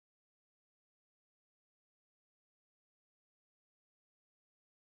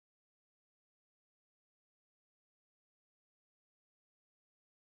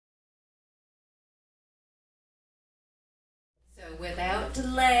without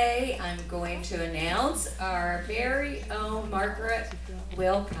delay, I'm going to announce our very own Margaret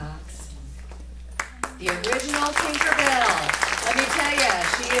Willcox, the original Tinkerbell. Let me tell you,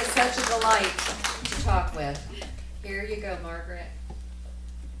 she is such a delight to talk with. Here you go, Margaret.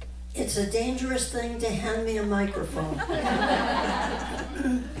 It's a dangerous thing to hand me a microphone.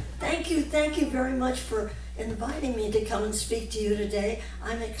 Thank you very much for inviting me to come and speak to you today.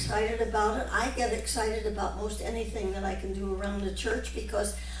 I'm excited about it. I get excited about most anything that I can do around the church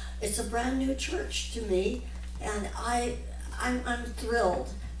because it's a brand new church to me, and I'm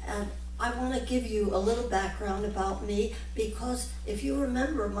thrilled. And I want to give you a little background about me because if you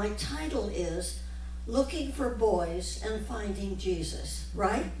remember, my title is Looking for Boys and Finding Jesus,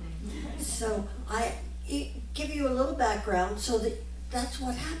 right? So I give you a little background so that that's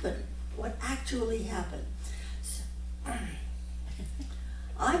what happened, what actually happened. So,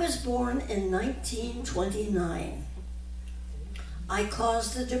 I was born in 1929. I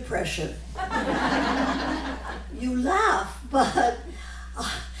caused the Depression. You laugh, but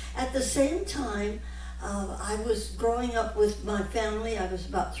at the same time, I was growing up with my family. I was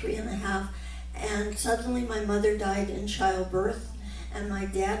about 3.5, and suddenly my mother died in childbirth, and my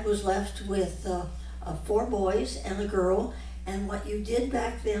dad was left with 4 boys and a girl. And what you did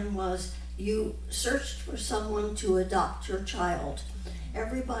back then was you searched for someone to adopt your child.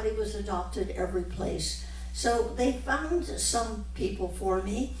 Everybody was adopted every place. So they found some people for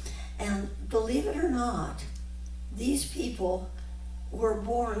me, and believe it or not, these people were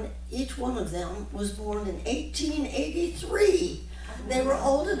born, each one of them was born in 1883. They were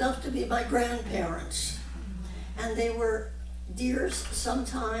old enough to be my grandparents. And they were dears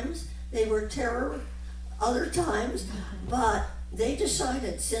sometimes, they were terror other times, but they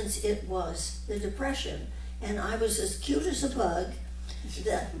decided, since it was the Depression and I was as cute as a bug,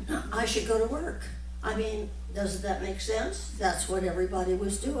 that I should go to work. I mean, doesn't that make sense? That's what everybody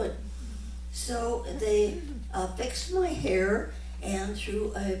was doing. So they fixed my hair and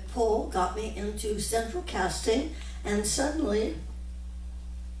through a pull got me into central casting, and suddenly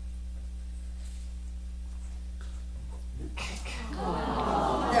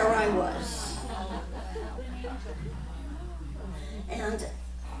there I was. And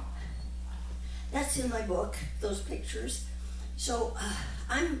that's in my book, those pictures. So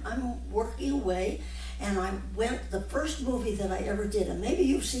I'm working away, and I went, the first movie that I ever did, and maybe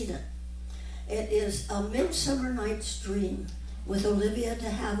you've seen it. It is A Midsummer Night's Dream with Olivia de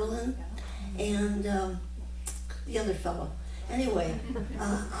Havilland and the other fellow. Anyway,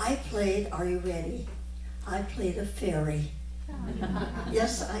 I played, are you ready? I played a fairy.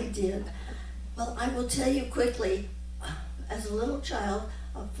 Yes, I did. Well, I will tell you quickly, as a little child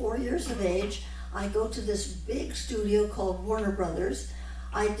of 4 years of age, I go to this big studio called Warner Brothers.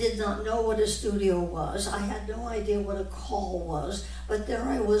 I did not know what a studio was. I had no idea what a call was, but there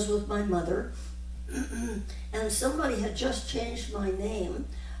I was with my mother. And somebody had just changed my name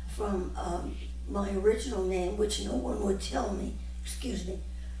from my original name, which no one would tell me. Excuse me.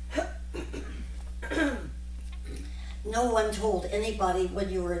 No one told anybody when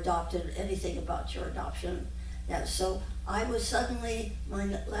you were adopted anything about your adoption. Yeah, so I was suddenly, my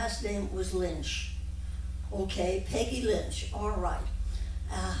last name was Lynch. Okay, Peggy Lynch, all right.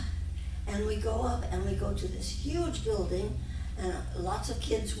 And we go up and we go to this huge building, and lots of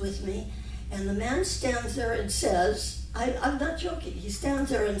kids with me, and the man stands there and says, I'm not joking, he stands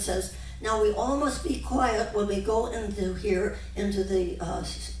there and says, now we all must be quiet when we go into here, into the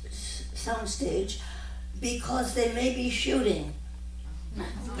sound stage, because they may be shooting.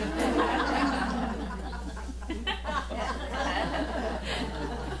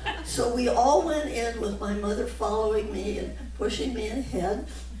 So we all went in with my mother following me and pushing me ahead.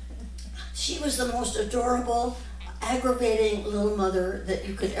 She was the most adorable, aggravating little mother that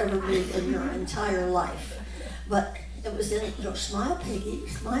you could ever meet in your entire life. But it was in, smile, Peggy,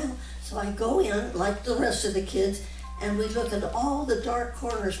 smile. So I go in, like the rest of the kids, and we look at all the dark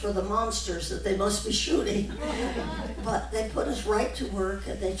corners for the monsters that they must be shooting. But they put us right to work,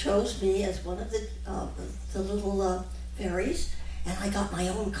 and they chose me as one of the little fairies, and I got my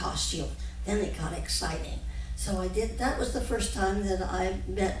own costume. Then it got exciting. So I did, that was the first time that I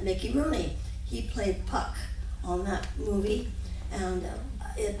met Mickey Rooney. He played Puck on that movie, and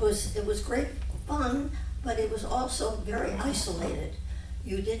it was great fun, but it was also very isolated.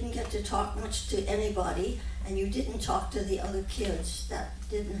 You didn't get to talk much to anybody, and you didn't talk to the other kids. That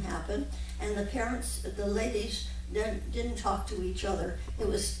didn't happen. And the parents, the ladies, didn't talk to each other. It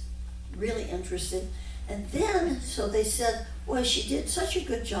was really interesting. And then, so they said, well, she did such a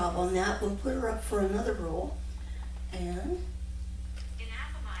good job on that, we'll put her up for another role. And in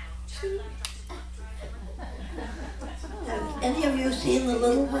half a mile, turn left onto Brook Drive. Any of you seen The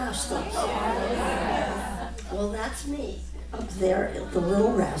Little Rascals? Well, that's me up there at The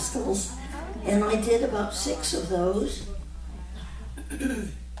Little Rascals. And I did about 6 of those.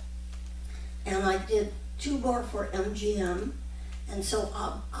 And I did 2 more for MGM. And so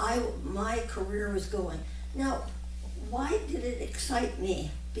my career was going. Now, why did it excite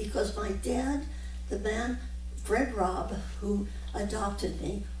me? Because my dad, the man, Fred Robb, who adopted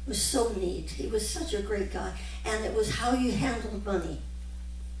me, was so neat. He was such a great guy. And it was how you handled money.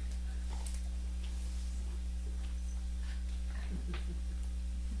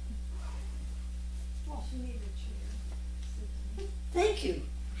 Thank you.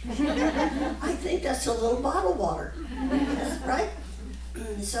 I think that's a little bottled water, right?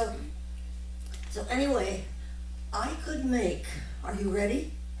 So anyway, I could make, are you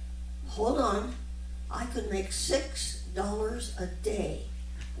ready? Hold on. I could make $6 a day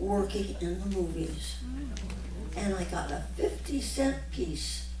working in the movies. And I got a 50-cent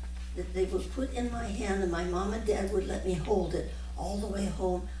piece that they would put in my hand, and my mom and dad would let me hold it all the way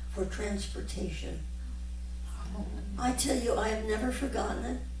home for transportation. I tell you, I have never forgotten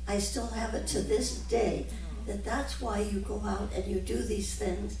it. I still have it to this day, that's why you go out and you do these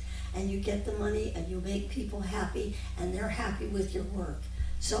things and you get the money and you make people happy and they're happy with your work.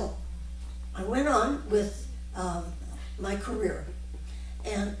 So I went on with my career,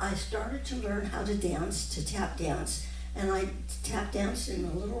 and I started to learn how to dance, to tap dance, and I tap danced in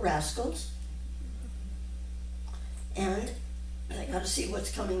The Little Rascals. And I got to see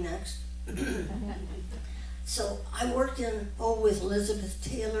what's coming next. So I worked with Elizabeth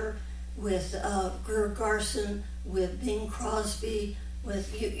Taylor, with Greer Garson, with Bing Crosby,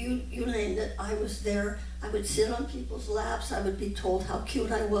 with you name it. I was there. I would sit on people's laps. I would be told how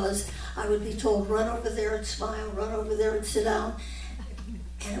cute I was. I would be told, run over there and smile, run over there and sit down.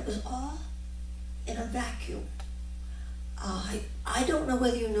 And it was all in a vacuum. I don't know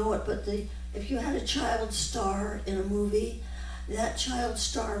whether you know it, but if you had a child star in a movie, that child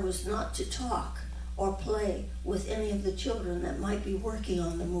star was not to talk or play with any of the children that might be working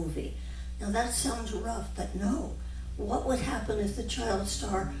on the movie. Now that sounds rough, but no. What would happen if the child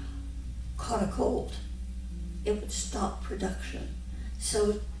star caught a cold? It would stop production.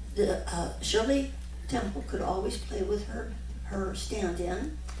 So Shirley Temple could always play with her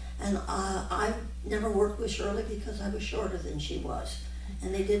stand-in, and I never worked with Shirley because I was shorter than she was,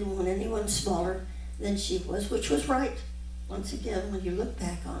 and they didn't want anyone smaller than she was, which was right, once again, when you look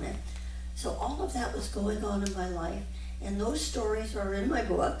back on it. So all of that was going on in my life, and those stories are in my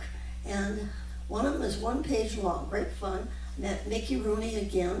book, and one of them is 1 page long, great fun. Met Mickey Rooney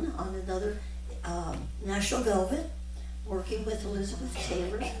again on another National Velvet, working with Elizabeth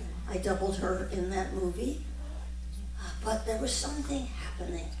Taylor. I doubled her in that movie. But there was something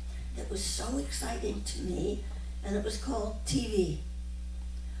happening that was so exciting to me, and it was called TV.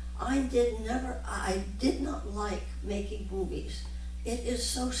 I did not like making movies. It is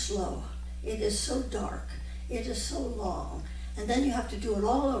so slow. It is so dark. It is so long. And then you have to do it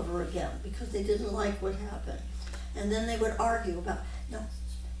all over again because they didn't like what happened. And then they would argue about, no,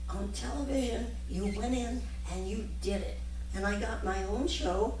 on television, you went in and you did it. And I got my own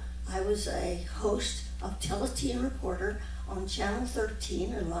show. I was a host of Teleteen Reporter on Channel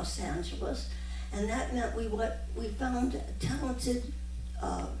 13 in Los Angeles. And that meant we found talented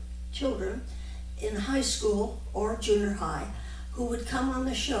children in high school or junior high who would come on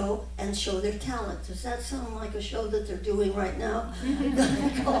the show and show their talent. Does that sound like a show that they're doing right now?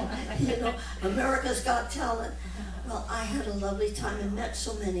 America's Got Talent. Well, I had a lovely time and met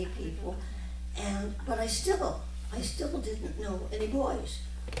so many people, but I still didn't know any boys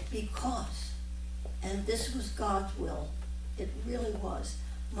because, and this was God's will, it really was.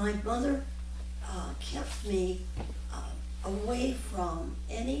 My mother kept me away from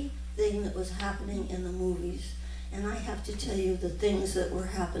anything that was happening in the movies. And I have to tell you, the things that were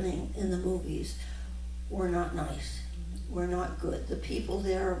happening in the movies were not nice, were not good. The people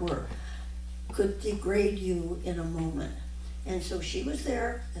there could degrade you in a moment. And so she was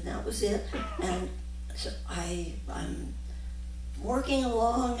there, and that was it. And so I'm working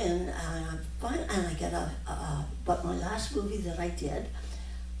along, and I get but my last movie that I did,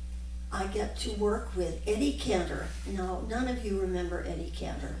 I get to work with Eddie Cantor. Now, none of you remember Eddie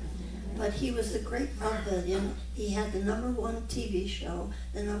Cantor. But he was the great vaudevillian. He had the #1 TV show,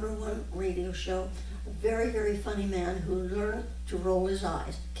 the #1 radio show. A very, very funny man who learned to roll his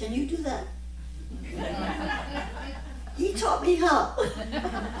eyes. Can you do that? He taught me how.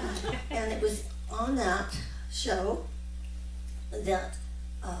 And it was on that show that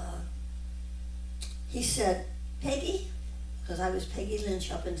he said, Peggy, because I was Peggy Lynch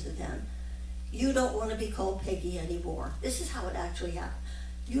up until then, you don't want to be called Peggy anymore. This is how it actually happened.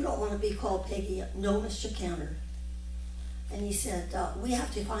 You don't want to be called Peggy. No, Mr. Cantor. And he said, we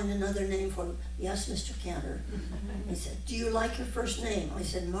have to find another name for him. Yes, Mr. Cantor. He said, do you like your first name? I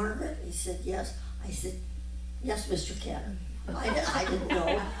said, Margaret. He said, yes. I said, yes, Mr. Cantor. I didn't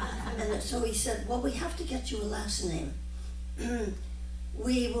know. And so he said, well, we have to get you a last name.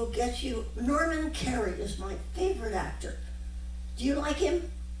 We will get you, Norman Kerry is my favorite actor. Do you like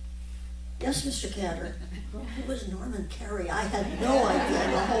him? Yes, Mr. Cantor. Who was Norman Kerry? I had no idea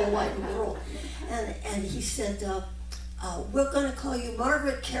in the whole wide world. And he said, we're going to call you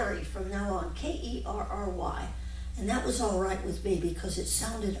Margaret Kerry from now on, Kerry. And that was all right with me because it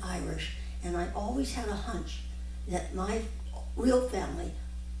sounded Irish. And I always had a hunch that my real family,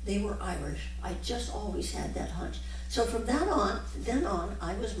 they were Irish. I just always had that hunch. So from then on,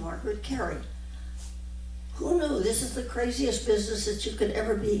 I was Margaret Kerry. Who knew this is the craziest business that you could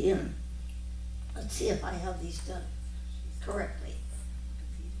ever be in? Let's see if I have these done correctly.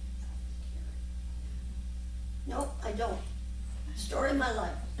 Nope, I don't. Story of my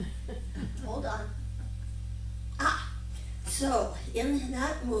life. Hold on. So in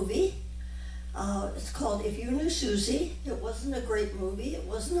that movie, it's called If You Knew Susie. It wasn't a great movie. It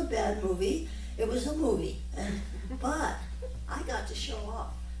wasn't a bad movie. It was a movie. But I got to show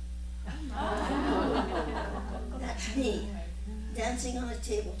off. That's me, dancing on a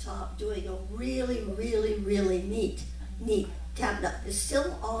tabletop, doing a really, really, really neat tap. It's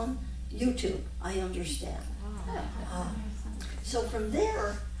still on YouTube, I understand. So from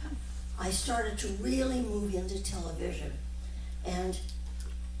there, I started to really move into television. And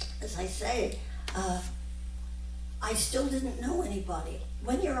as I say, I still didn't know anybody.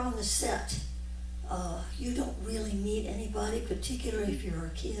 When you're on the set, you don't really meet anybody, particularly if you're a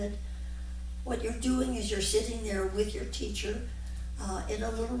kid. What you're doing is you're sitting there with your teacher in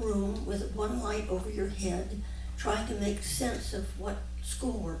a little room with one light over your head, trying to make sense of what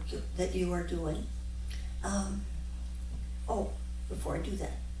schoolwork that you are doing. Before I do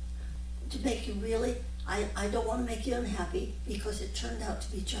that, to make you really, I don't want to make you unhappy because it turned out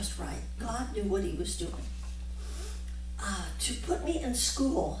to be just right. God knew what he was doing. To put me in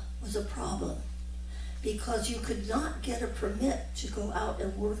school was a problem because you could not get a permit to go out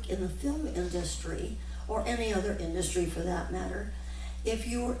and work in the film industry or any other industry for that matter if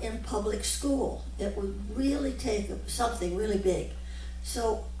you were in public school. It would really take something really big.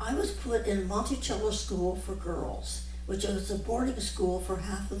 So I was put in Monticello School for Girls, which was a boarding school for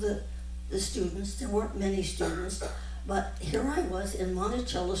half of the students. There weren't many students, but here I was in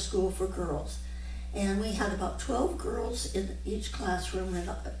Monticello School for Girls. And we had about 12 girls in each classroom, in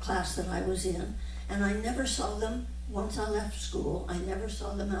a class that I was in, and I never saw them once I left school. I never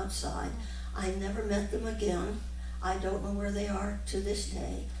saw them outside. I never met them again. I don't know where they are to this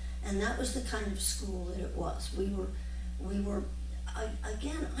day. And that was the kind of school that it was. We were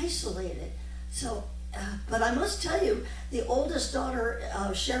again, isolated. So, but I must tell you, the oldest daughter,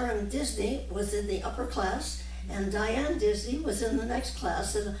 Sharon Disney, was in the upper class, and Diane Disney was in the next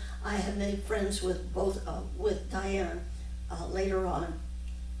class, and I have made friends with both, with Diane later on.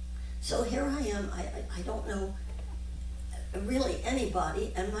 So here I am, I don't know really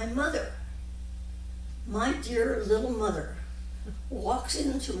anybody, and my mother, my dear little mother, walks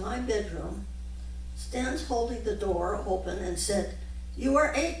into my bedroom, stands holding the door open and said, "You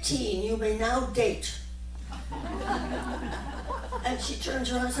are 18, you may now date." And she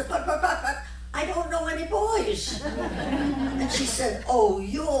turns around and said, but, I don't know any boys. And she said, "Oh,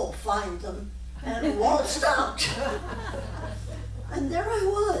 you'll find them," and waltzed out. And there I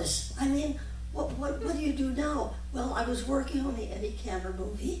was. I mean, what do you do now? Well, I was working on the Eddie Cantor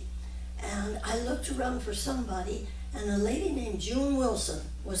movie, and I looked around for somebody, and a lady named June Wilson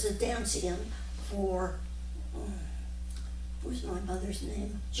was a dance-in for, who's my mother's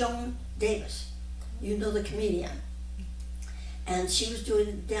name? Joan Davis. You know, the comedian. And she was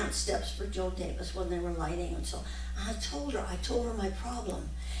doing dance steps for Joan Davis when they were lighting, and so I told her my problem.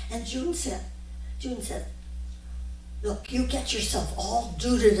 And June said, "Look, you get yourself all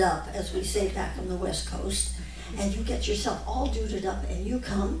duded up," as we say back on the West Coast, and you get yourself all duded up and you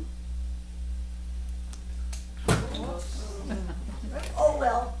come. Oh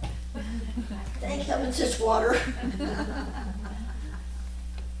well, thank heavens it's water.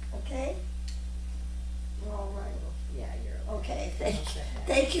 Okay? We're all right. Yeah, you're okay.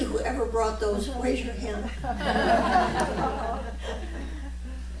 Thank you, whoever brought those. Raise your hand. I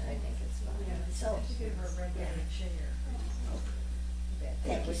think it's fine. So, Give her a regular chair.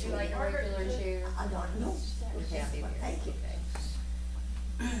 thank you. Would you like a regular chair? I don't know. Happy with Thank you.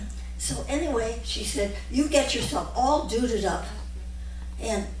 Okay. So anyway, she said, "You get yourself all duded up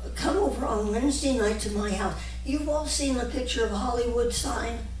and come over on Wednesday night to my house. You've all seen the picture of a Hollywood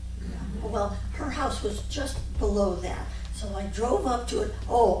sign? Well, her house was just below that. So I drove up to it.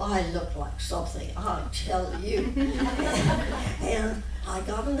 Oh, I looked like something, I tell you. And I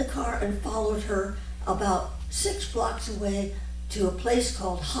got in the car and followed her about 6 blocks away to a place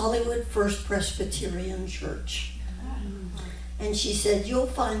called Hollywood First Presbyterian Church. And she said, "You'll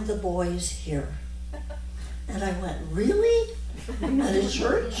find the boys here." And I went, "Really? At a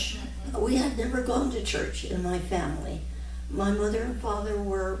church?" We had never gone to church in my family. My mother and father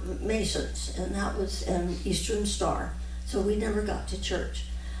were Masons, and that was an Eastern Star. So we never got to church.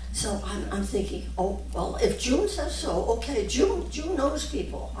 So I'm thinking, oh, well, if June says so, okay, June knows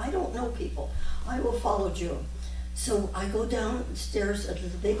people. I don't know people. I will follow June. So I go downstairs to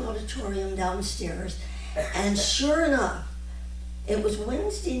the big auditorium downstairs, and sure enough, it was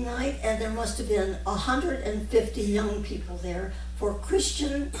Wednesday night, and there must have been 150 young people there for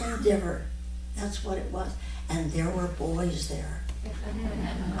Christian Endeavor. That's what it was. And there were boys there.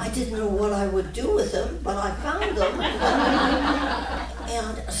 I didn't know what I would do with them, but I found them.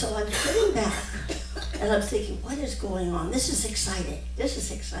 And so I'm sitting back, and I'm thinking, what is going on? This is exciting. This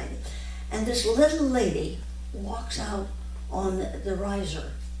is exciting. And this little lady walks out on the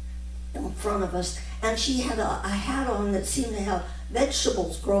riser in front of us, and she had a hat on that seemed to have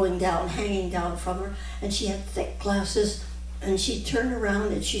vegetables hanging down from her, and she had thick glasses, and she turned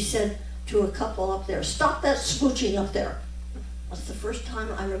around and she said to a couple up there, "Stop that smooching up there." That's the first time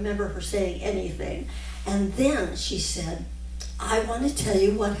I remember her saying anything. And then she said, "I want to tell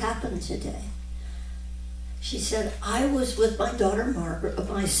you what happened today." She said, "I was with my daughter Margaret,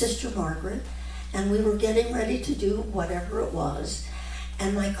 my sister Margaret, and we were getting ready to do whatever it was,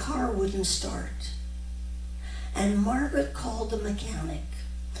 and my car wouldn't start. And Margaret called the mechanic,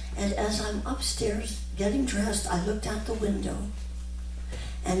 and as I'm upstairs getting dressed, I looked out the window,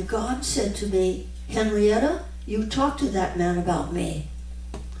 and God said to me, 'Henrietta, you talk to that man about me.'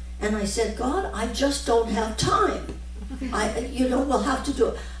 And I said, 'God, I just don't have time. We'll have to do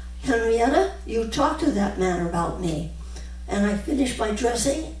it. Henrietta, you talk to that man about me.' And I finished my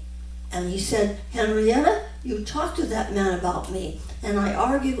dressing, and he said, 'Henrietta, you talk to that man about me.' And I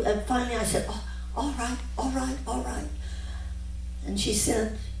argued, and finally I said, 'Oh, all right. And she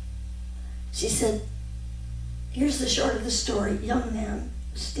said, here's the short of the story. Young man,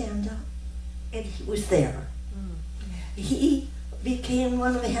 stand up. And he was there. He became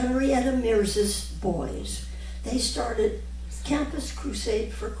one of Henrietta Mears's boys. They started Campus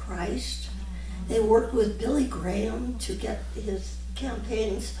Crusade for Christ. They worked with Billy Graham to get his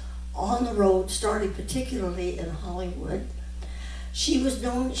campaigns on the road, starting particularly in Hollywood.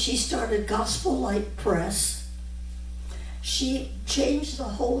 She started Gospel Light Press. She changed the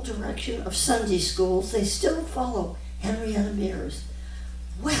whole direction of Sunday schools. They still follow Henrietta Mears.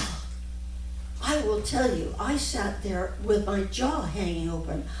 Well, I will tell you, I sat there with my jaw hanging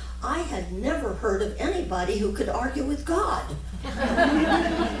open. I had never heard of anybody who could argue with God.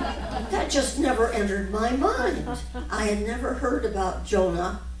 That just never entered my mind. I had never heard about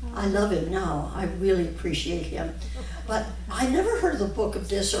Jonah. I love him now. I really appreciate him. But I never heard of the book of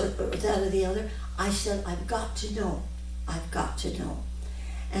this or that or the other. I said, I've got to know. I've got to know.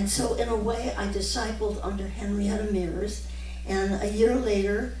 And so in a way, I discipled under Henrietta Mears. And a year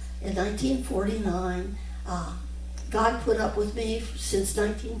later, in 1949, God put up with me since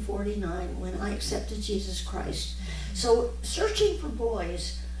 1949 when I accepted Jesus Christ. So searching for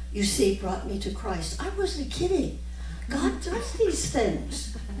boys, you see, brought me to Christ. I wasn't kidding. God does these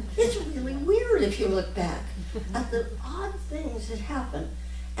things. It's really weird if you look back at the odd things that happen.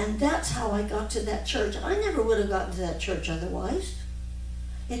 And that's how I got to that church. I never would have gotten to that church otherwise.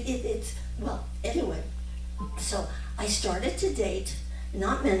 Well, anyway, so I started to date,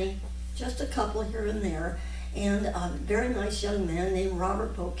 not many, just a couple here and there, and a very nice young man named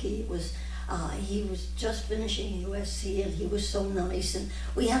Robert Bokey he was just finishing USC, and he was so nice, and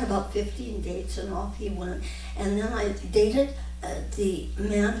we had about 15 dates, and off he went. And then I dated the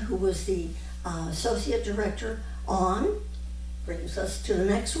man who was the associate director on, brings us to the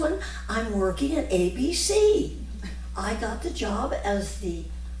next one, I'm working at ABC. I got the job as the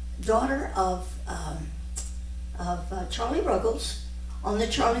daughter of Charlie Ruggles on the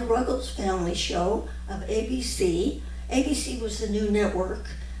Charlie Ruggles Family Show of ABC. ABC was the new network.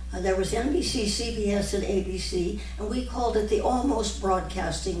 There was NBC, CBS, and ABC, and we called it the Almost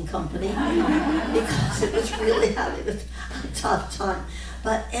Broadcasting Company because it was really having a tough time.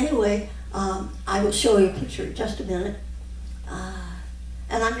 But anyway, I will show you a picture in just a minute.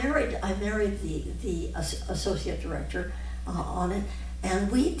 And I married the associate director on it,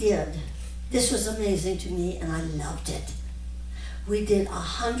 and this was amazing to me, and I loved it. We did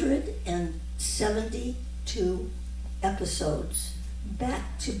 172 episodes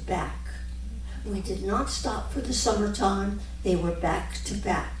back to back. We did not stop for the summertime. They were back to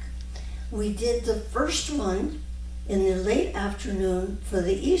back. We did the first one in the late afternoon for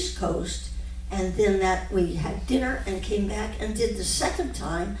the East Coast, and then that we had dinner and came back and did the second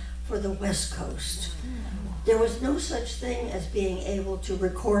time for the West Coast. There was no such thing as being able to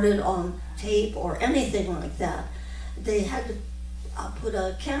record it on tape or anything like that. They had to put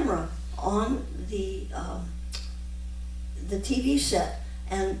a camera on the TV set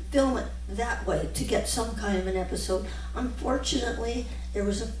and film it that way to get some kind of an episode. Unfortunately, there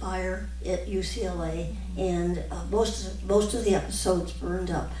was a fire at UCLA, and most of the episodes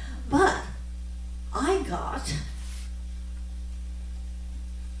burned up. But I got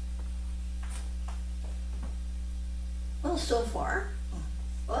so far.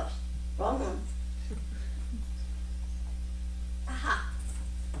 Whoops, wrong one. Aha.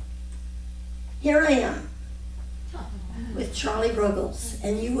 Here I am with Charlie Ruggles,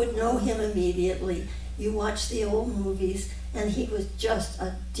 and you would know him immediately. You watch the old movies, and he was just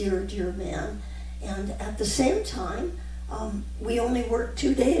a dear, dear man. And at the same time, we only worked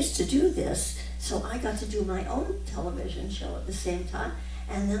 2 days to do this, so I got to do my own television show at the same time,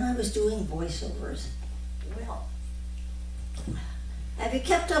 and then I was doing voiceovers. Well, have you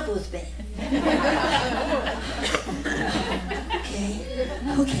kept up with me?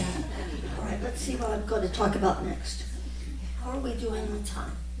 Okay. All right, let's see what I'm going to talk about next. How are we doing on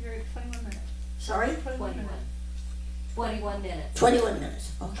time? You're at 21 minutes. Sorry? 21 minutes. 21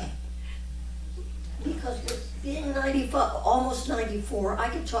 minutes, okay. Because with being 95, almost 94, I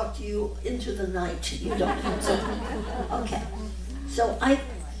can talk to you into the night. You don't. So, okay. So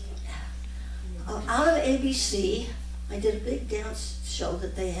out of ABC, I did a big dance show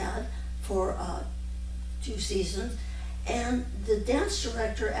that they had for 2 seasons, and the dance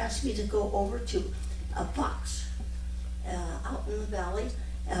director asked me to go over to Fox out in the valley,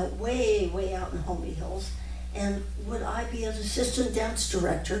 way out in Homey Hills, and would I be an assistant dance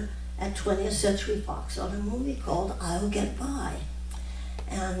director at 20th Century Fox on a movie called I'll Get By.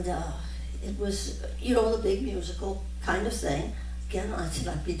 And it was, the big musical kind of thing. Again, I said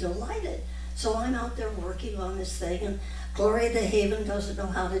I'd be delighted. So I'm out there working on this thing, and Gloria DeHaven doesn't know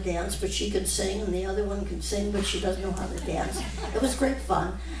how to dance, but she can sing, and the other one can sing, but she doesn't know how to dance. It was great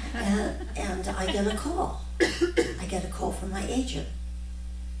fun. And I get a call. I get a call from my agent.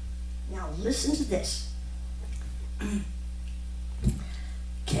 Now listen to this.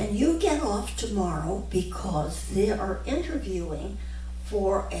 Can you get off tomorrow because they are interviewing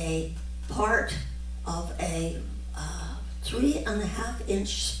for a part of a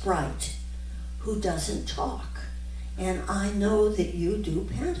 3.5-inch sprite who doesn't talk, and I know that you do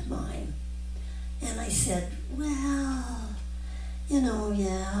pantomime. And I said, well,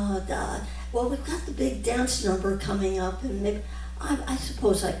 well, we've got the big dance number coming up, and maybe, I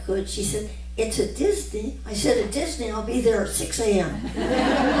suppose I could. She said, it's at Disney. I said, at Disney, I'll be there at 6 a.m.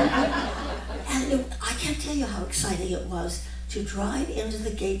 And I can't tell you how exciting it was to drive into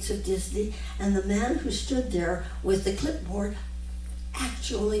the gates of Disney, and the man who stood there with the clipboard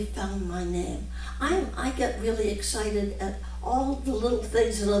actually found my name. I get really excited at all the little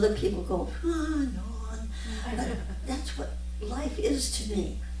things that other people go, on. But that's what life is to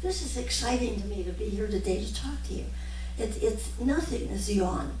me. This is exciting to me to be here today to talk to you. It's nothing is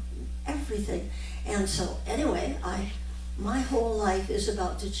beyond everything. And so anyway, my whole life is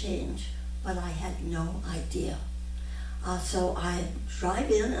about to change, but I had no idea. So I drive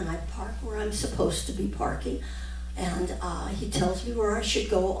in and I park where I'm supposed to be parking, and he tells me where I should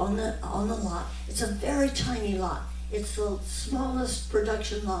go on the lot. It's a very tiny lot. It's the smallest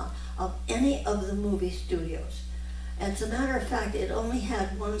production lot of any of the movie studios. As a matter of fact, it only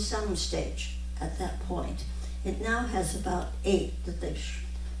had 1 sound stage at that point. It now has about 8 that they've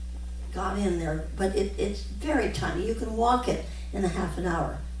got in there, but it's very tiny. You can walk it in a half an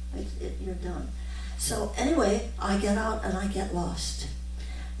hour. You're done. So anyway, I get out and I get lost.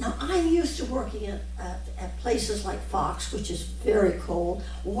 Now, I'm used to working at places like Fox, which is very cold.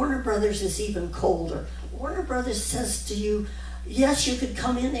 Warner Brothers is even colder. Warner Brothers says to you, yes, you could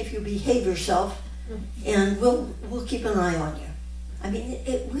come in if you behave yourself, and we'll keep an eye on you. I mean,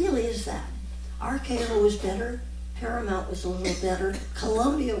 it really is that. RKO was better. Paramount was a little better.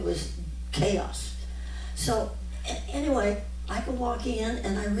 Columbia was chaos. So anyway, I go walking in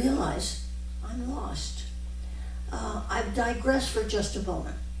and I realize I'm lost. I've digressed for just a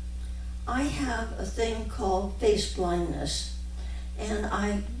moment. I have a thing called face blindness, and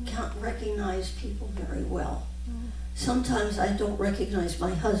I can't recognize people very well. Sometimes I don't recognize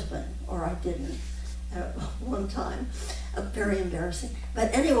my husband, or I didn't. at one time. Very embarrassing.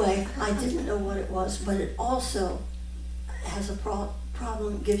 But anyway, I didn't know what it was, but it also has a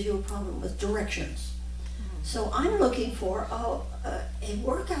problem, gives you a problem with directions. So I'm looking for a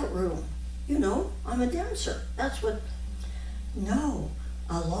workout room. You know, I'm a dancer. That's what, no.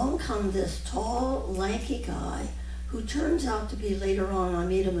 Along comes this tall, lanky guy who turns out to be, later on, I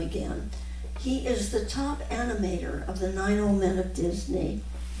meet him again. He is the top animator of the 9 Old Men of Disney.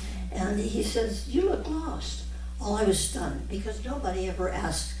 And he says, "You look lost." Well, I was stunned because nobody ever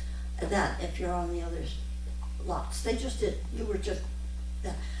asked that if you're on the other lots. They just did. You were just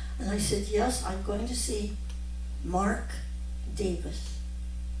that. And I said, "Yes, I'm going to see Mark Davis."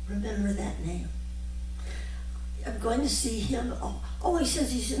 Remember that name. I'm going to see him. Oh, he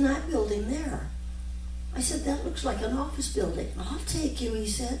says he's in that building there. I said, "That looks like an office building." "I'll take you," he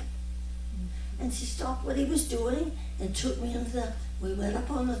said. And he stopped what he was doing and took me into we went up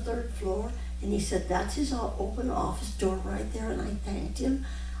on the 3rd floor, and he said, "That's his open office door right there," and I thanked him.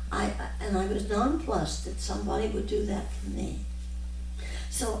 And I was nonplussed that somebody would do that for me.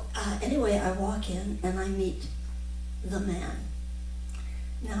 So anyway, I walk in and I meet the man.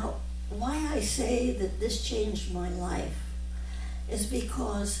 Now, why I say that this changed my life is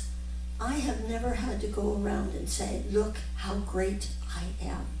because I have never had to go around and say, "Look how great I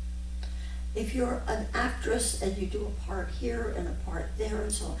am." If you're an actress and you do a part here and a part there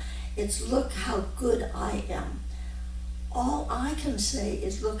and so on, it's "Look how good I am." All I can say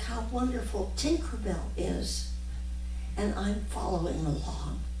is, "Look how wonderful Tinkerbell is," and I'm following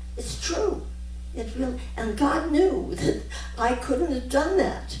along. It's true. It's real. And God knew that I couldn't have done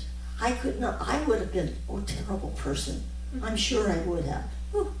that. I could not. I would have been a terrible person. I'm sure I would have.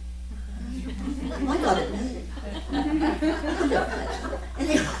 Whew. I got it made.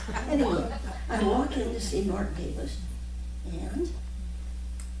 Anyway, I walk in to see Mark Davis, and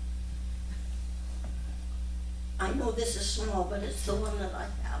I know this is small, but it's the one that I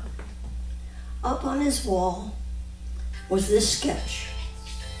have. Up on his wall was this sketch.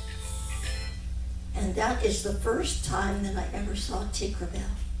 And that is the first time that I ever saw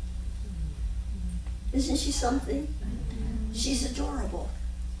Tinkerbell. Isn't she something? She's adorable.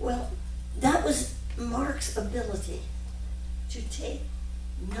 Well, that was Mark's ability to take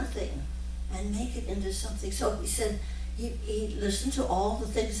nothing and make it into something. So he said, he listened to all the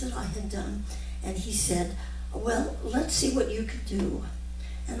things that I had done, and he said, "Well, let's see what you can do.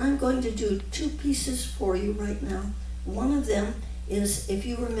 And I'm going to do 2 pieces for you right now. One of them is, if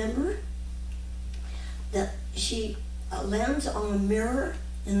you remember, that she lands on a mirror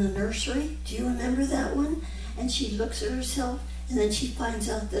in the nursery. Do you remember that one? And she looks at herself, and then she finds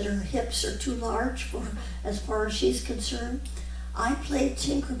out that her hips are too large for as far as she's concerned. I played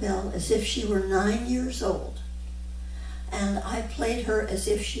Tinkerbell as if she were 9 years old. And I played her as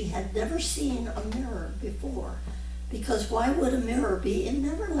if she had never seen a mirror before. Because why would a mirror be in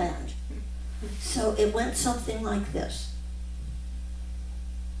Neverland? So it went something like this.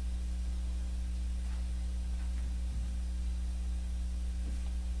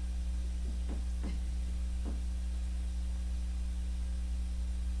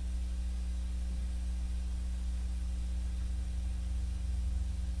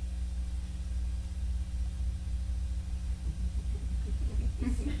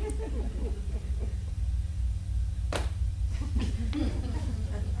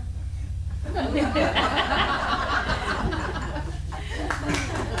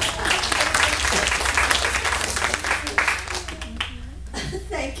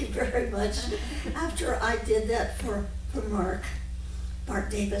 Thank you very much. After I did that for Mark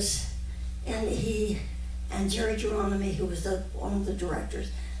Davis, and Jerry Geronimi, who was one of the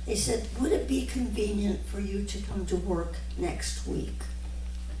directors, they said, "Would it be convenient for you to come to work next week?"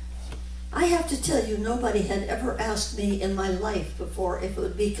 I have to tell you, nobody had ever asked me in my life before if it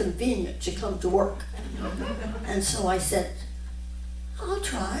would be convenient to come to work. And so I said, "I'll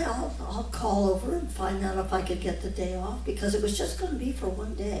try. I'll call over and find out if I could get the day off," because it was just going to be for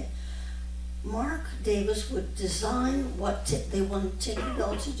 1 day. Mark Davis would design what they wanted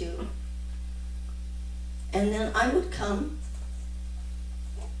Tinkerbell to do, and then I would come,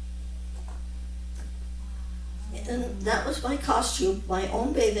 and that was my costume, my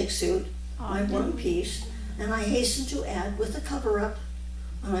own bathing suit, my one piece, and I hastened to add with a cover-up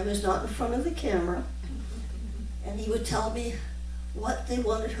when I was not in front of the camera, and he would tell me what they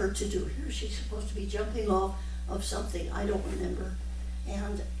wanted her to do. Here she's supposed to be jumping off of something, I don't remember.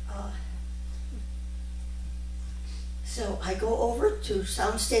 And so I go over to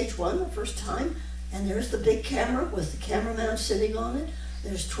soundstage 1 the first time, and there's the big camera with the cameraman sitting on it.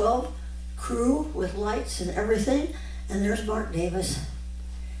 There's 12 crew with lights and everything, and there's Mark Davis.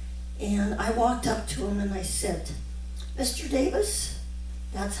 And I walked up to him and I said, Mr. Davis,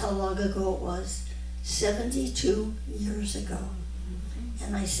 that's how long ago it was, 72 years ago.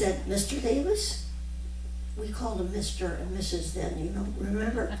 And I said, Mr. Davis, we called him Mr. and Mrs. then, you know,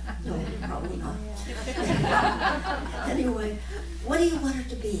 remember? No, probably not. Anyway, what do you want her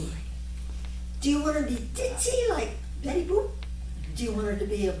to be? Do you want her to be ditzy like Betty Boop? Do you want her to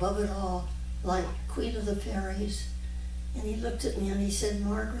be above it all like Queen of the Fairies? And he looked at me and he said,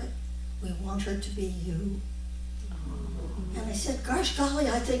 Margaret, we want her to be you. And I said, gosh golly,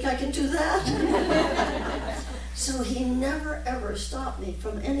 I think I can do that. So he never ever stopped me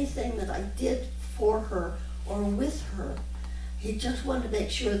from anything that I did for her or with her. He just wanted to make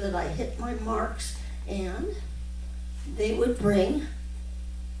sure that I hit my marks, and they would bring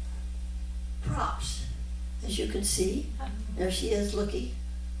props. As you can see, there she is looking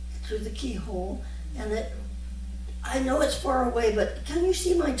through the keyhole, and I know it's far away, but can you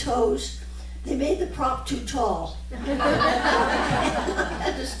see my toes? They made the prop too tall. And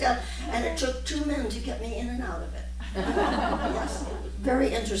it took 2 men to get me in and out of it. Yes,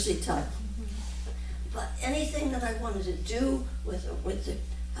 very interesting time. But anything that I wanted to do with the,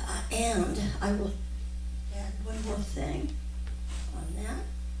 and I will add one more thing on that.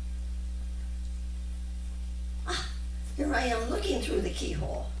 Here I am looking through the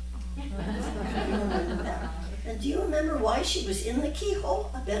keyhole. And do you remember why she was in the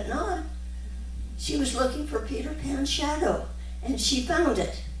keyhole? I bet not. She was looking for Peter Pan's shadow, and she found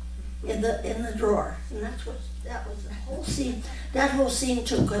it in the drawer. And that was the whole scene. That whole scene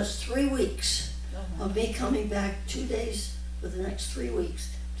took us 3 weeks of me coming back 2 days for the next 3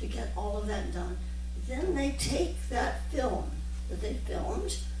 weeks to get all of that done. Then they take that film that they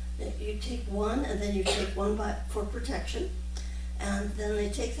filmed. You take one, and then you take one for protection, and then they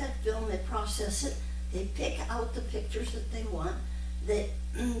take that film, they process it, they pick out the pictures that they want.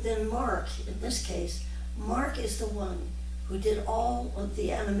 Then Mark, in this case, Mark is the one who did all of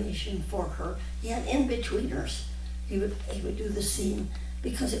the animation for her. He had in-betweeners. He would do the scene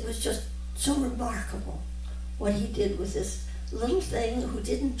because it was just so remarkable what he did with this little thing who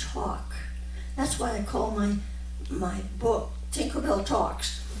didn't talk. That's why I call my book Tinkerbell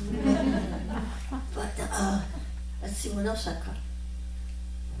Talks. But let's see what else I've got.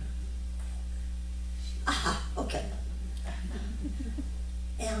 Aha, okay.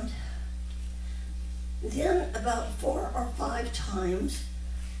 And then about 4 or 5 times,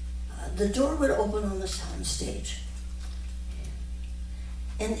 the door would open on the sound stage.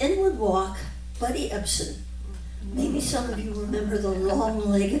 And in would walk Buddy Ebsen. Maybe some of you remember the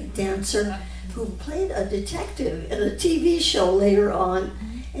long-legged dancer who played a detective in a TV show later on.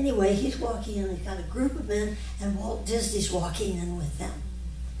 Anyway, he's walking in, he's got a group of men, and Walt Disney's walking in with them.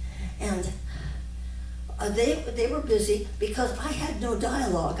 And they were busy because I had no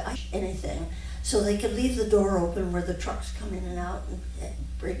dialogue, anything. So they could leave the door open where the trucks come in and out and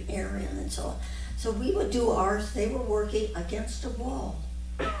bring air in and so on. So we would do ours. They were working against a wall.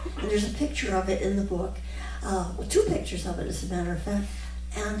 And there's a picture of it in the book. Well, 2 pictures of it, as a matter of fact.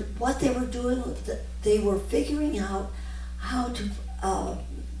 And what they were doing, they were figuring out how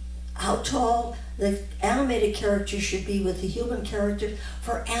tall the animated character should be with the human character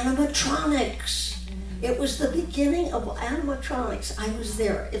for animatronics. It was the beginning of animatronics. I was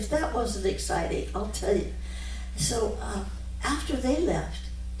there. If that wasn't exciting, I'll tell you. So after they left,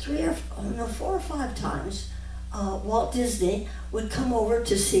 4 or 5 times, Walt Disney would come over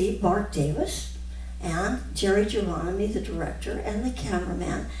to see Mark Davis and Jerry Geronimi, the director, and the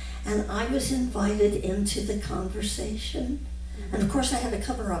cameraman, and I was invited into the conversation. And of course I had a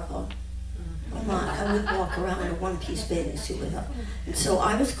cover up on. Oh my, I would walk around in a one-piece bathing suit with her. And so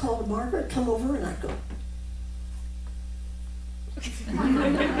I was called, Margaret, come over, and I'd go.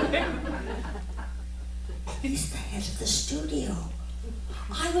 He's the head of the studio.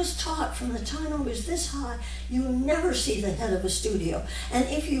 I was taught from the time I was this high, you never see the head of a studio. And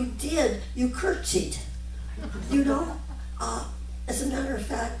if you did, you curtsied. You know? As a matter of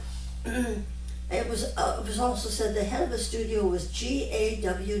fact, it was also said the head of a studio was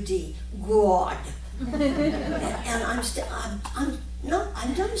G-A-W-D, God. And I'm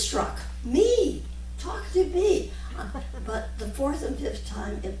dumbstruck. Me, talk to me. But the 4th and 5th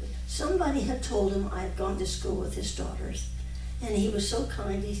time, somebody had told him I had gone to school with his daughters. And he was so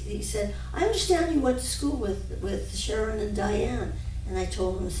kind, he said, I understand you went to school with Sharon and Diane. And I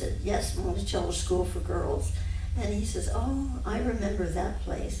told him, I said, yes, Monticello School for Girls. And he says, oh, I remember that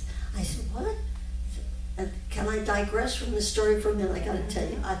place. I said, what? And can I digress from this story for a minute? I gotta tell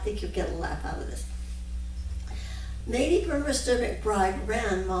you, I think you'll get a laugh out of this. Lady Burmester McBride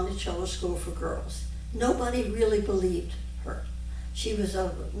ran Monticello School for Girls. Nobody really believed her. She was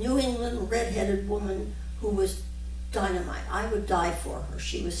a New England redheaded woman who was dynamite. I would die for her.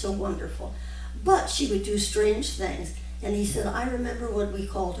 She was so wonderful. But she would do strange things. And he said, I remember when we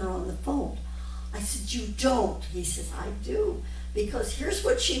called her on the phone. I said, you don't. He says, I do. Because here's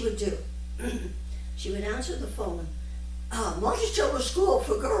what she would do. She would answer the phone. Monticello School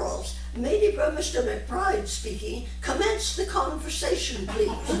for Girls, Lady Mr. McBride speaking. Commence the conversation,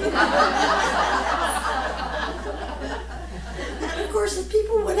 please. And of course, the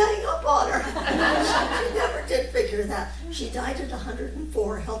people would hang up on her. She never did figure that. She died at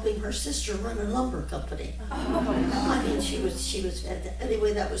 104, helping her sister run a lumber company. I mean, she was,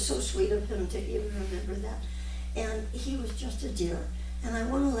 anyway, that was so sweet of him to even remember that. And he was just a dear. And I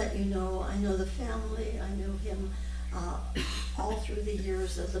want to let you know, I know the family, I know him all through the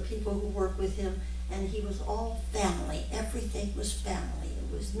years of the people who work with him, and he was all family. Everything was family.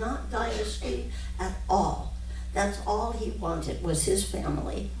 It was not dynasty at all. That's all he wanted, was his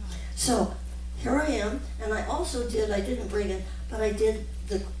family. So here I am, and I also did, I didn't bring it, but I did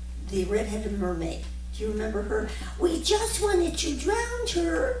the redheaded mermaid. Do you remember her? We just wanted to drown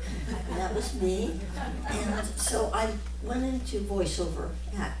her. That was me. And so I went into voiceover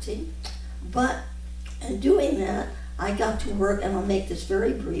acting, but in doing that, I got to work, and I'll make this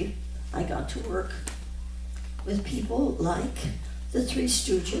very brief, I got to work with people like the Three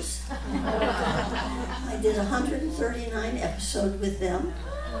Stooges. I did 139 episodes with them.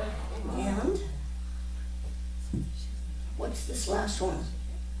 And what's this last one?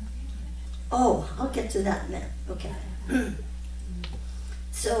 Oh, I'll get to that in a minute. Okay.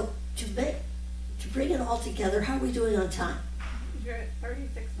 So to bring it all together, how are we doing on time? You're at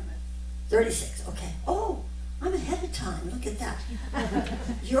 36 minutes. 36, okay. Oh, I'm ahead of time. Look at that.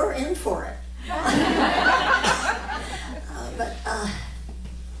 You're in for it.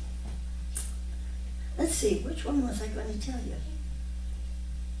 Let's see, which one was I going to tell you?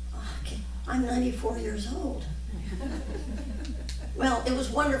 Okay, I'm 94 years old. Well, it was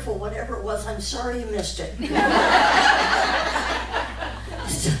wonderful, whatever it was. I'm sorry you missed it.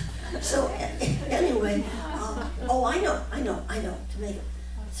 so anyway, oh, I know, to make it.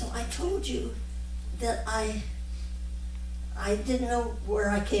 So I told you that I didn't know where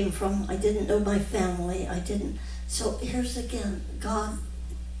I came from. I didn't know my family. I didn't. So here's again, God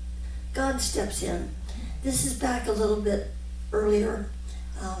steps in. This is back a little bit earlier,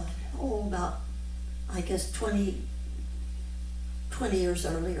 about, I guess, 20 years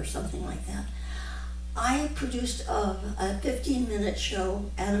earlier, something like that. I produced a 15-minute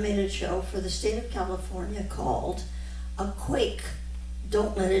show, animated show for the state of California called A Quake,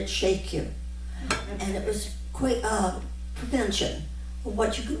 Don't Let It Shake You. And it was prevention,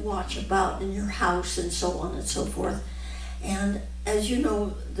 what you could watch about in your house and so on and so forth. And as you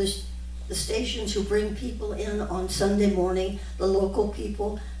know, the stations who bring people in on Sunday morning, the local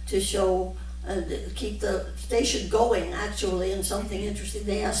people, to show, keep the station going actually, and something interesting.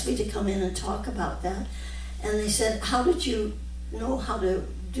 They asked me to come in and talk about that. And they said, how did you know how to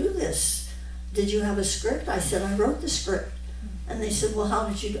do this? Did you have a script? I said, I wrote the script. And they said, well, how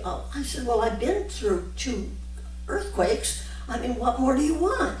did you do? Oh, I said, well, I've been through 2 earthquakes. I mean, what more do you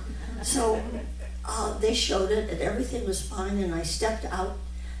want? So they showed it, and everything was fine, and I stepped out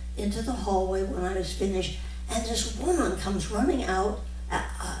into the hallway when I was finished, and this woman comes running out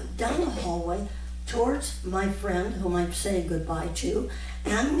down the hallway towards my friend, whom I'm saying goodbye to,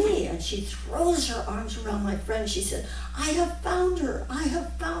 and me, and she throws her arms around my friend. She said, I have found her. I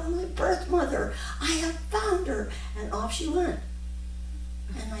have found my birth mother. I have found her. And off she went.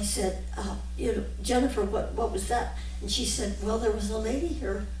 And I said, Jennifer, what was that? And she said, well, there was a lady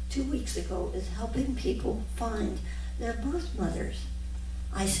here 2 weeks ago is helping people find their birth mothers.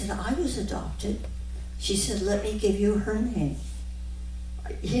 I said, I was adopted. She said, let me give you her name.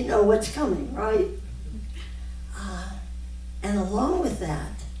 You know what's coming, right? And along with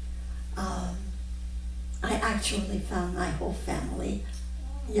that, I actually found my whole family.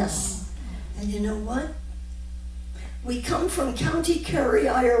 Yes. And you know what? We come from County Kerry,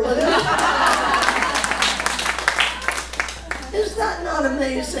 Ireland. Is that not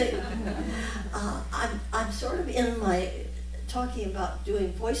amazing? I'm sort of in my talking about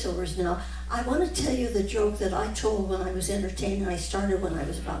doing voiceovers now. I want to tell you the joke that I told when I was entertaining. I started when I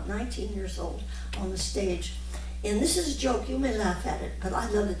was about 19 years old on the stage. And this is a joke, you may laugh at it, but I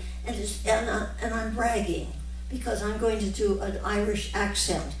love it. And I'm bragging because I'm going to do an Irish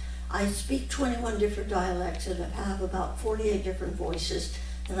accent. I speak 21 different dialects and I have about 48 different voices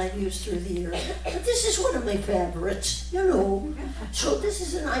that I've used through the years. But this is one of my favorites, you know. So this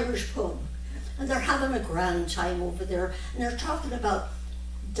is an Irish poem. And they're having a grand time over there. And they're talking about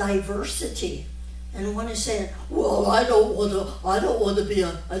diversity. And one is saying, well, I don't want to be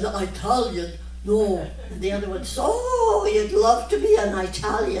an Italian. No. And the other one says, oh, you'd love to be an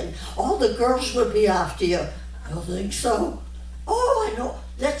Italian. All the girls would be after you. I don't think so. Oh, I know.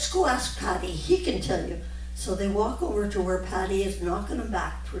 Let's go ask Patty. He can tell you. So they walk over to where Patty is knocking him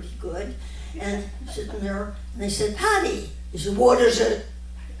back pretty good. And sitting there, and they said, Patty. He said, what is it?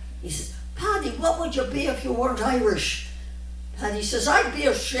 He says, Patty, what would you be if you weren't Irish? Patty says, I'd be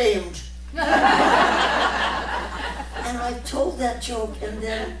ashamed. And I told that joke, and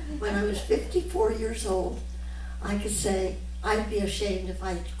then when I was 54 years old, I could say, I'd be ashamed if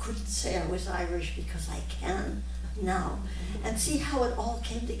I couldn't say I was Irish, because I can now. And see how it all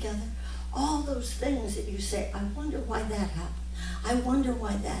came together? All those things that you say, I wonder why that happened. I wonder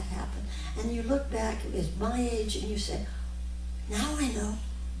why that happened. And you look back at my age and you say, now I know.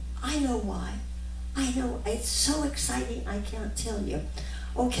 I know why. I know. It's so exciting, I can't tell you.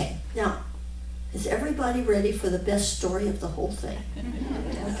 Okay, now, is everybody ready for the best story of the whole thing?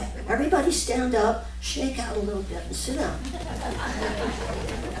 Okay. Everybody stand up, shake out a little bit, and sit down.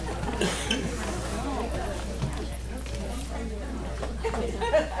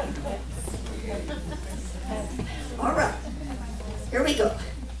 All right, here we go.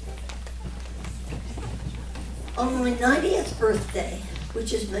 On my 90th birthday,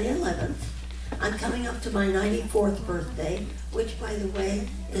 which is May 11th, I'm coming up to my 94th birthday, which, by the way,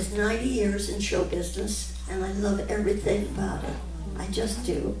 is 90 years in show business, and I love everything about it. I just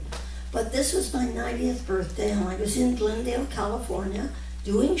do. But this was my 90th birthday, and I was in Glendale, California,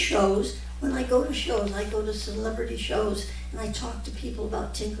 doing shows. When I go to shows, I go to celebrity shows, and I talk to people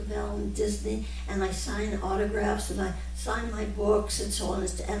about Tinkerbell and Disney, and I sign autographs, and I sign my books, and so on,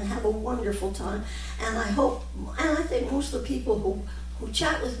 and have a wonderful time. And I hope, and I think most of the people who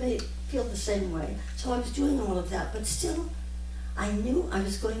chat with me feel the same way. So I was doing all of that, but still, I knew I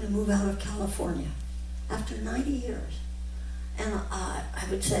was going to move out of California after 90 years. And I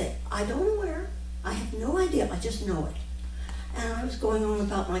would say, I don't know where, I have no idea, I just know it. And I was going on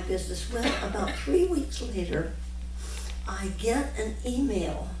about my business. Well, about 3 weeks later, I get an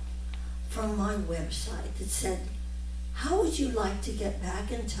email from my website that said, how would you like to get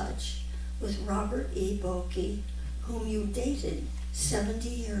back in touch with Robert E. Boakey, whom you dated 70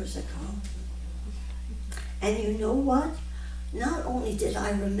 years ago? And you know what? Not only did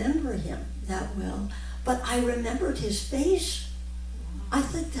I remember him that well, but I remembered his face. I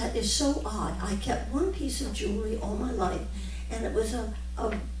think that is so odd. I kept one piece of jewelry all my life, and it was a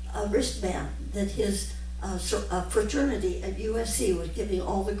wristband that his fraternity at USC was giving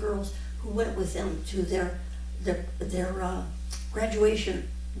all the girls who went with them to their graduation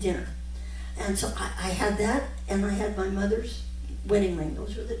dinner. And so I had that, and I had my mother's wedding ring.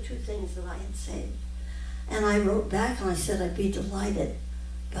 Those were the two things that I had saved. And I wrote back and I said I'd be delighted.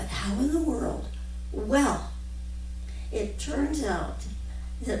 But how in the world? Well, it turns out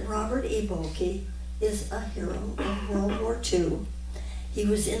that Robert E. Boakey is a hero of World War II. He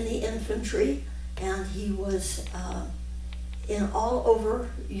was in the infantry, and he was in all over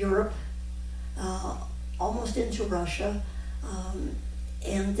Europe, almost into Russia.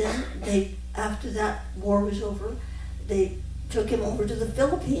 And then after that war was over, they took him over to the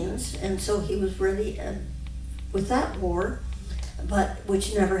Philippines, and so he was ready with that war, but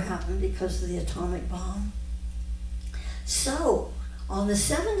which never happened because of the atomic bomb. So, on the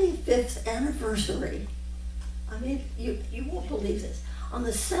 75th anniversary, I mean, you won't believe this, on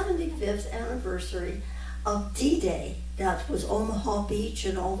the 75th anniversary of D-Day, that was Omaha Beach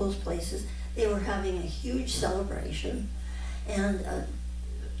and all those places, they were having a huge celebration, and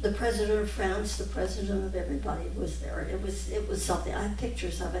the president of France, the president of everybody was there. It was something. I have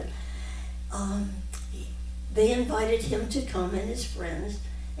pictures of it. They invited him to come and his friends,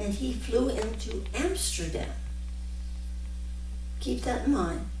 and he flew into Amsterdam. Keep that in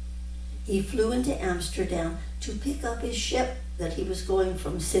mind. He flew into Amsterdam to pick up his ship that he was going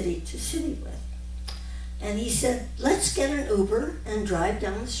from city to city with. And he said, let's get an Uber and drive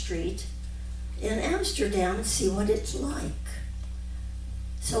down the street in Amsterdam and see what it's like.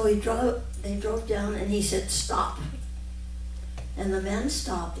 So they drove down, and he said, stop. And the men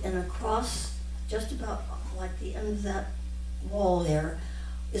stopped, and across, just about like the end of that wall there,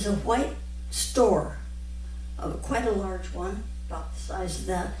 is a white store, quite a large one, about the size of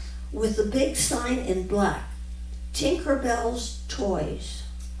that, with the big sign in black, Tinkerbell's Toys.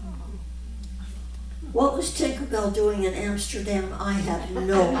 What was Tinkerbell doing in Amsterdam? I have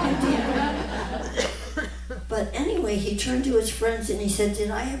no idea. But anyway, he turned to his friends and he said, did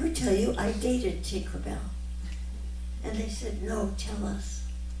I ever tell you I dated Tinkerbell? And they said, no, tell us.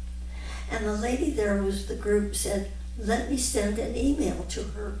 And the lady there was the group said, let me send an email to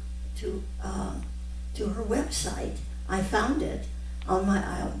her, to to her website. I found it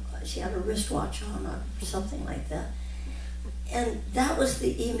on she had a wristwatch on or something like that. And that was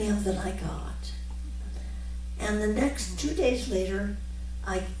the email that I got. And the next 2 days later,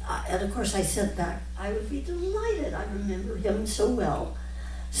 and of course I sent back, I would be delighted. I remember him so well.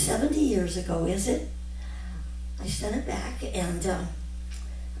 70 years ago, is it? I sent it back, and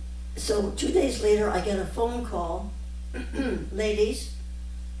so 2 days later, I get a phone call, ladies,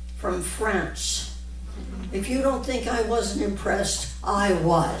 from France. If you don't think I wasn't impressed, I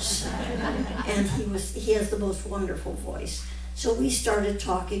was. And he has the most wonderful voice. So we started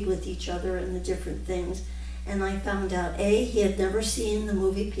talking with each other and the different things, and I found out, A, he had never seen the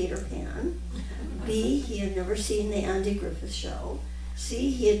movie Peter Pan, B, he had never seen the Andy Griffith Show,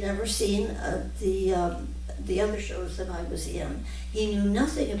 C, he had never seen the other shows that I was in. He knew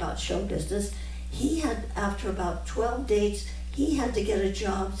nothing about show business. He had, after about 12 dates, he had to get a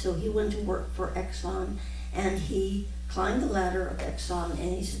job, so he went to work for Exxon, and he climbed the ladder of Exxon, and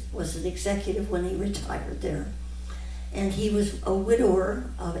he was an executive when he retired there. And he was a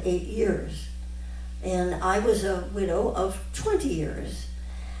widower of 8 years, and I was a widow of 20 years.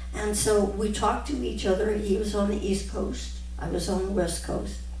 And so we talked to each other. He was on the East Coast, I was on the West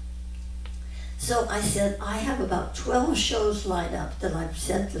Coast. So I said, I have about 12 shows lined up that I've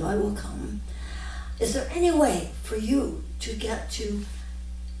said that I will come. Is there any way for you to get to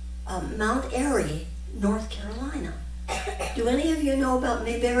Mount Airy, North Carolina? Do any of you know about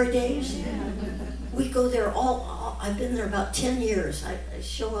Mayberry Days? We go there I've been there about 10 years. I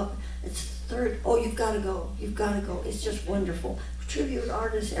show up, it's third, oh, you've got to go, it's just wonderful. Tribute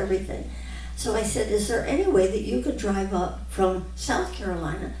artists, everything. So I said, is there any way that you could drive up from South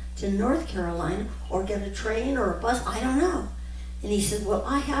Carolina to North Carolina, or get a train or a bus? I don't know. And he said, well,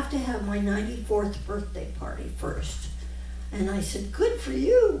 I have to have my 94th birthday party first. And I said, good for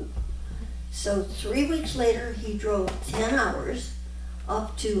you. So 3 weeks later, he drove 10 hours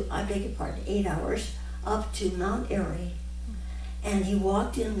up to, 8 hours, up to Mount Airy. And he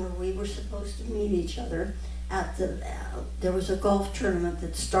walked in where we were supposed to meet each other at there was a golf tournament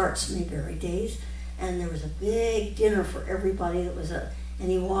that starts Mayberry Days, and there was a big dinner for everybody that was and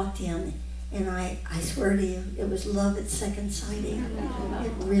he walked in, and I swear to you, it was love at second sighting.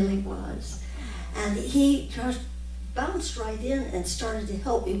 It really was. And he just bounced right in and started to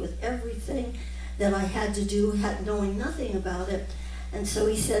help me with everything that I had to do, knowing nothing about it. And so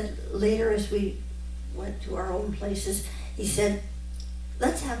he said, later as we went to our own places, he said,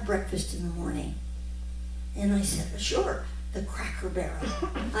 let's have breakfast in the morning. And I said, sure, the Cracker Barrel.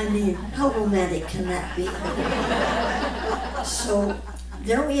 I mean, how romantic can that be? So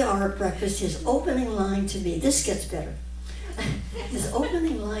there we are at breakfast. His opening line to me, this gets better. His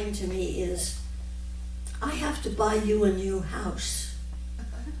opening line to me is, I have to buy you a new house.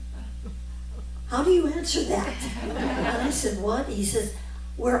 How do you answer that? And I said, what? He says,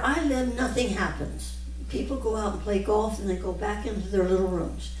 where I live, nothing happens. People go out and play golf and they go back into their little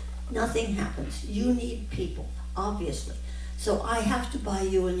rooms. Nothing happens. You need people, obviously. So I have to buy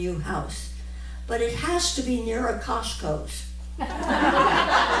you a new house. But it has to be near a Costco's.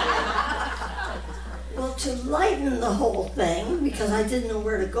 Well, to lighten the whole thing, because I didn't know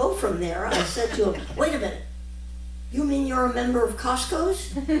where to go from there, I said to him, wait a minute. You mean you're a member of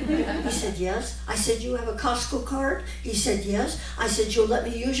Costco's? He said, yes. I said, you have a Costco card? He said, yes. I said, you'll let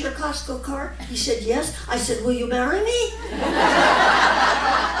me use your Costco card? He said, yes. I said, will you marry me?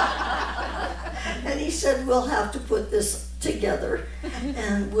 And he said, we'll have to put this together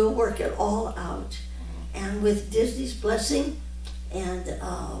and we'll work it all out. And with Disney's blessing and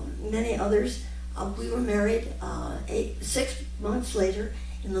many others, we were married 6 months later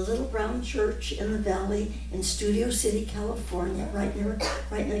in the little brown church in the valley in Studio City, California,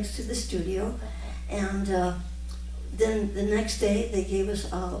 right next to the studio. And then the next day they gave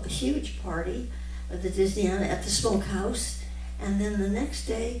us a huge party at the Disneyland at the Smokehouse. And then the next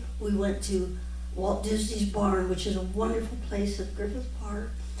day we went to Walt Disney's barn, which is a wonderful place at Griffith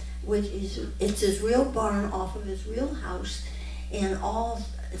Park, it's his real barn off of his real house, and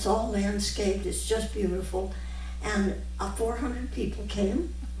it's all landscaped. It's just beautiful. And 400 people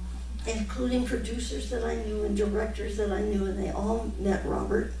came, including producers that I knew and directors that I knew, and they all met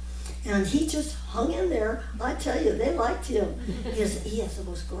Robert. And he just hung in there. I tell you, they liked him. He has the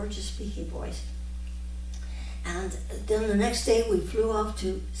most gorgeous speaking voice. And then the next day we flew off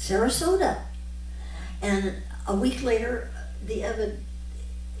to Sarasota. And a week later,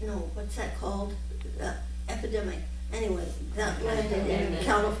 what's that called? Epidemic. Anyway, that landed in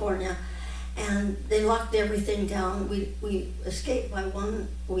California. And they locked everything down. We escaped by 1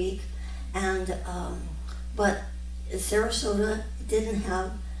 week, and but Sarasota didn't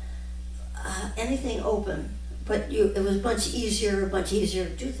have anything open. But it was much easier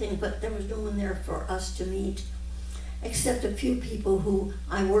to do things, but there was no one there for us to meet, except a few people who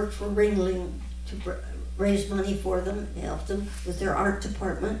I worked for Ringling to raise money for them, help them with their art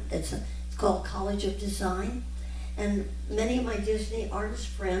department. It's called College of Design. And many of my Disney artist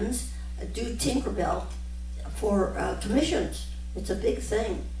friends do Tinkerbell for commissions. It's a big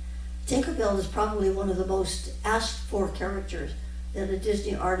thing. Tinkerbell is probably one of the most asked for characters that a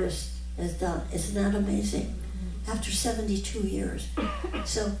Disney artist has done. Isn't that amazing? After 72 years.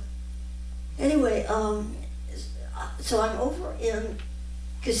 So anyway, so I'm over in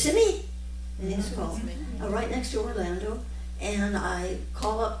Kissimmee, I think it's called, right next to Orlando, and I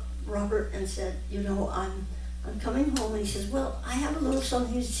call up Robert and said, you know, I'm coming home, and he says, well, I have a little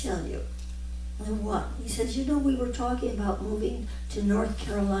something to tell you. I said, what? He says, you know, we were talking about moving to North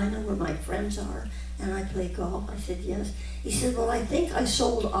Carolina where my friends are, and I play golf. I said, yes. He said, well, I think I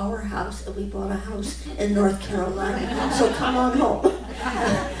sold our house and we bought a house in North Carolina, so come on home.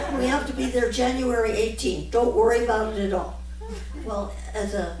 We have to be there January 18th. Don't worry about it at all. Well,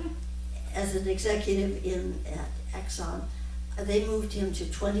 as an executive at Exxon, they moved him to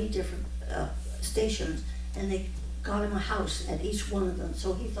 20 different stations, and they got him a house at each one of them.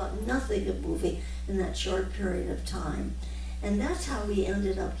 So he thought nothing of moving in that short period of time. And that's how we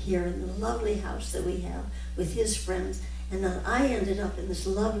ended up here in the lovely house that we have with his friends. And then I ended up in this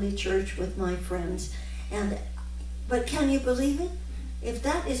lovely church with my friends. But can you believe it? If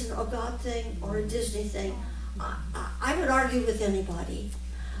that isn't a God thing or a Disney thing, I would argue with anybody.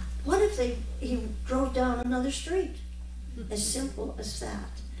 What if he drove down another street? As simple as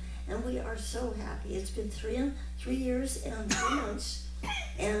that. And we are so happy. It's been 3 years and 3 months,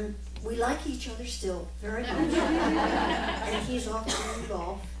 and we like each other still very much. And he's off playing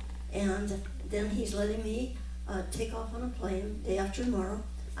golf, and then he's letting me take off on a plane day after tomorrow.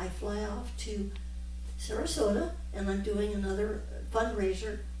 I fly off to Sarasota, and I'm doing another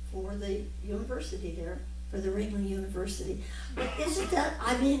fundraiser for the university there, for the Ringling University. But isn't that,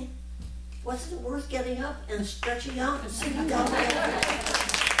 I mean, wasn't it worth getting up and stretching out and sitting down there?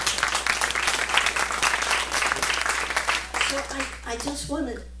 So I just want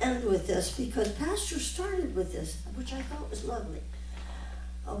to end with this, because Pastor started with this, which I thought was lovely.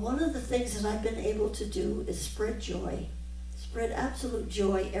 One of the things that I've been able to do is spread joy, spread absolute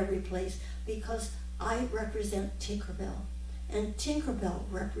joy every place, because I represent Tinkerbell, and Tinkerbell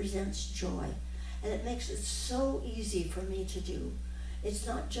represents joy, and it makes it so easy for me to do. It's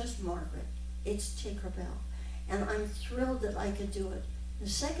not just Margaret, it's Tinkerbell, and I'm thrilled that I could do it. The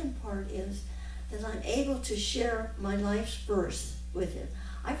second part is that I'm able to share my life's verse with it.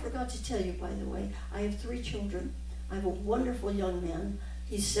 I forgot to tell you, by the way, I have 3 children. I have a wonderful young man.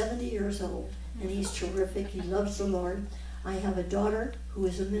 He's 70 years old, and he's terrific. He loves the Lord. I have a daughter who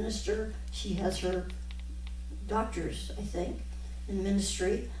is a minister. She has her doctor's, I think, in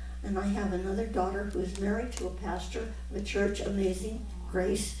ministry. And I have another daughter who is married to a pastor of a church, Amazing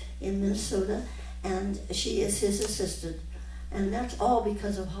Grace, in Minnesota, and she is his assistant. And that's all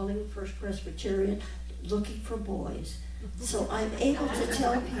because of Hollywood First Presbyterian looking for boys. So I'm able to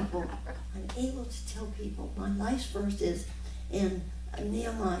tell people, my life's verse is in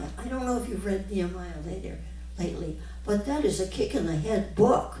Nehemiah. I don't know if you've read Nehemiah lately, but that is a kick in the head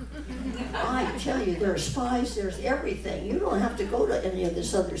book. I tell you, there are spies, there's everything. You don't have to go to any of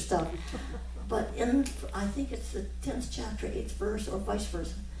this other stuff. But I think it's the 10th chapter, 8th verse, or vice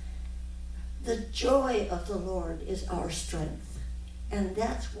versa. The joy of the Lord is our strength. And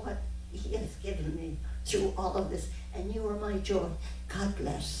that's what He has given me through all of this. And you are my joy. God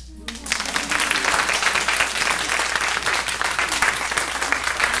bless.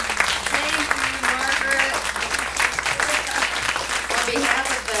 Thank you, Margaret. On behalf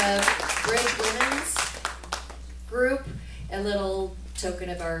of the Bridge Women's Group, a little token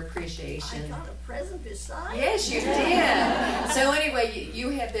of our appreciation. I got a present beside. Yes, you did. So anyway, you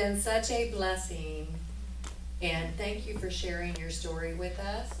have been such a blessing, and thank you for sharing your story with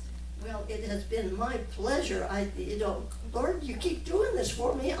us. Well, it has been my pleasure. Lord, you keep doing this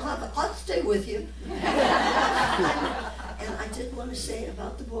for me. I'll stay with you. And I did want to say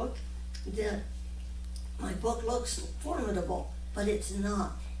about the book that my book looks formidable, but it's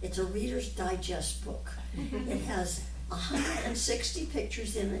not. It's a Reader's Digest book. It has 160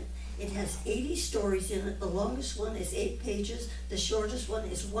 pictures in it. It has 80 stories in it. The longest one is 8 pages. The shortest one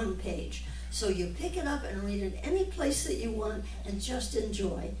is 1 page. So you pick it up and read it any place that you want and just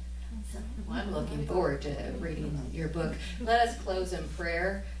enjoy. Well, I'm looking forward to reading your book. Let us close in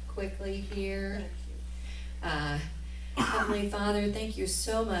prayer quickly here. Heavenly Father, thank you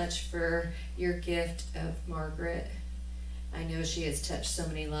so much for your gift of Margaret. I know she has touched so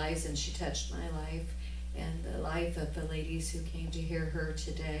many lives, and she touched my life and the life of the ladies who came to hear her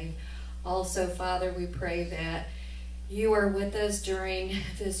today. Also, Father, we pray that you are with us during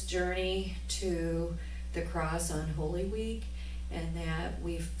this journey to the cross on Holy Week, and that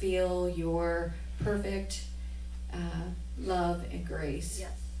we feel your perfect love and grace.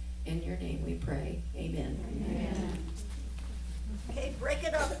 Yes. In your name we pray. Amen. Amen. Okay, break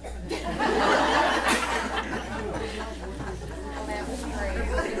it up. Well, that was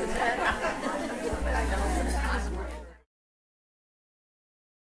great.